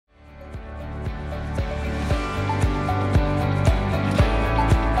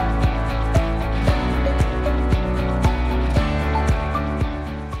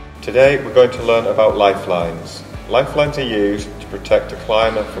Today we're going to learn about lifelines. Lifelines are used to protect a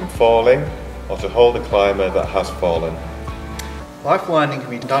climber from falling or to hold a climber that has fallen. Lifelining can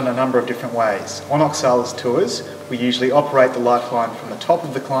be done a number of different ways. On Oxalis tours, we usually operate the lifeline from the top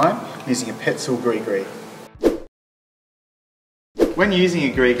of the climb using a pencil gree-gree. When using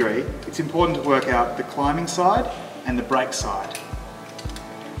a gree-gree, it's important to work out the climbing side and the brake side.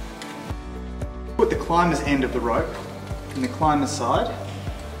 Put the climber's end of the rope in the climber's side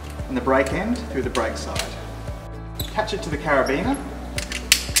and the brake end through the brake side. Attach it to the carabiner.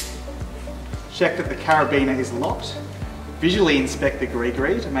 Check that the carabiner is locked. Visually inspect the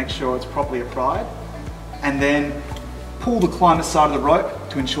gree-gree to make sure it's properly applied, and then pull the climber's side of the rope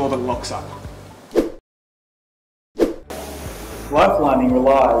to ensure that it locks up. Lifelining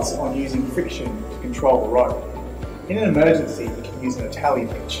relies on using friction to control the rope. In an emergency, you can use an Italian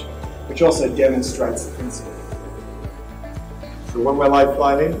hitch, which also demonstrates the principle. So when we're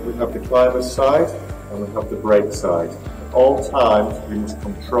lifelining, we have the climber's side and we have the brake side. At all times we must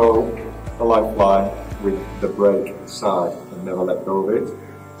control the lifeline with the brake side and never let go of it.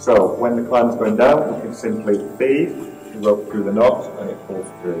 So when the climber's going down, we can simply feed the rope through the knot and it pulls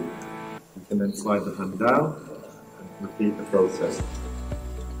through. We can then slide the hand down and repeat the process.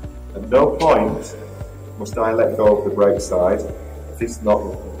 At no point must I let go of the brake side. This knot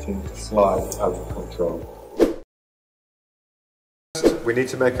will continue to slide out of control. We need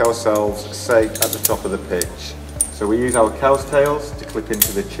to make ourselves safe at the top of the pitch. So we use our cow's tails to clip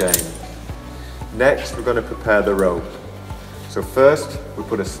into the chain. Next, we're going to prepare the rope. So first, we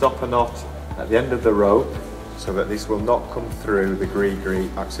put a stopper knot at the end of the rope so that this will not come through the gree-gree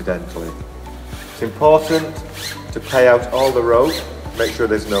accidentally. It's important to pay out all the rope, make sure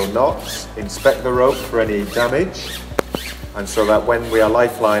there's no knots, inspect the rope for any damage, and so that when we are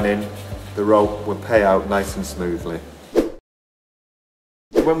lifelining, the rope will pay out nice and smoothly.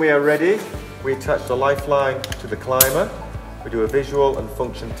 When we are ready, we attach the lifeline to the climber. We do a visual and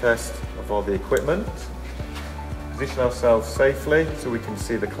function test of all the equipment. Position ourselves safely so we can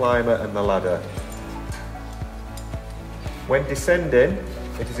see the climber and the ladder. When descending,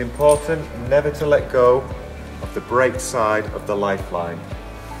 it is important never to let go of the brake side of the lifeline.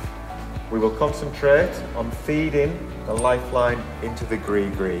 We will concentrate on feeding the lifeline into the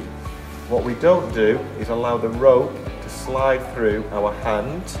gree-gree. What we don't do is allow the rope to slide through our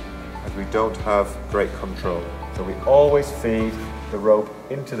hand, as we don't have great control. So we always feed the rope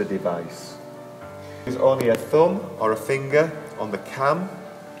into the device. Use only a thumb or a finger on the cam,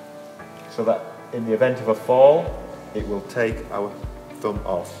 so that in the event of a fall, it will take our thumb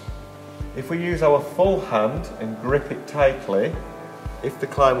off. If we use our full hand and grip it tightly, if the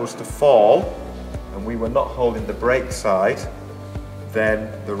climber was to fall and we were not holding the brake side,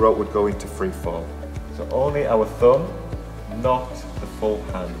 then the rope would go into free fall. So only our thumb, not the full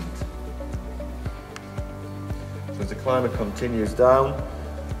hand. So as the climber continues down,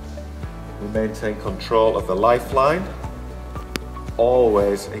 we maintain control of the lifeline,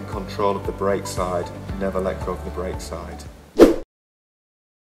 always in control of the brake side, never let go of the brake side.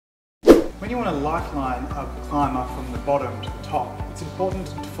 When you want to lifeline a climber from the bottom to the top, it's important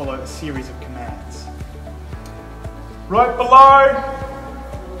to follow a series of commands. Right below!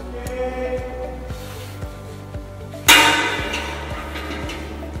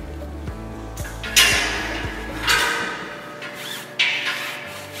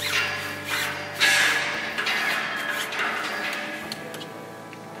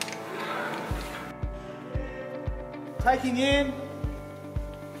 Taking in.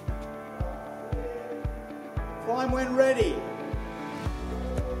 Climb when ready.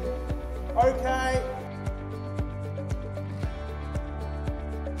 Okay.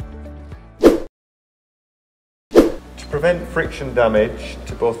 To prevent friction damage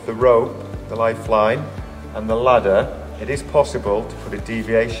to both the rope, the lifeline, and the ladder, it is possible to put a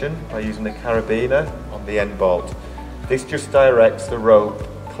deviation by using a carabiner on the end bolt. This just directs the rope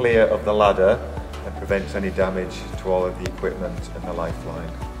clear of the ladder and prevents any damage to all of the equipment and the lifeline.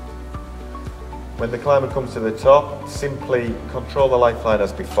 When the climber comes to the top, simply control the lifeline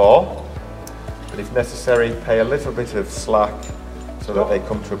as before, but if necessary, pay a little bit of slack so that they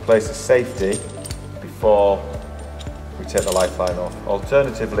come to a place of safety before we take the lifeline off.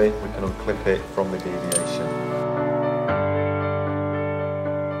 Alternatively, we can unclip it from the deviation.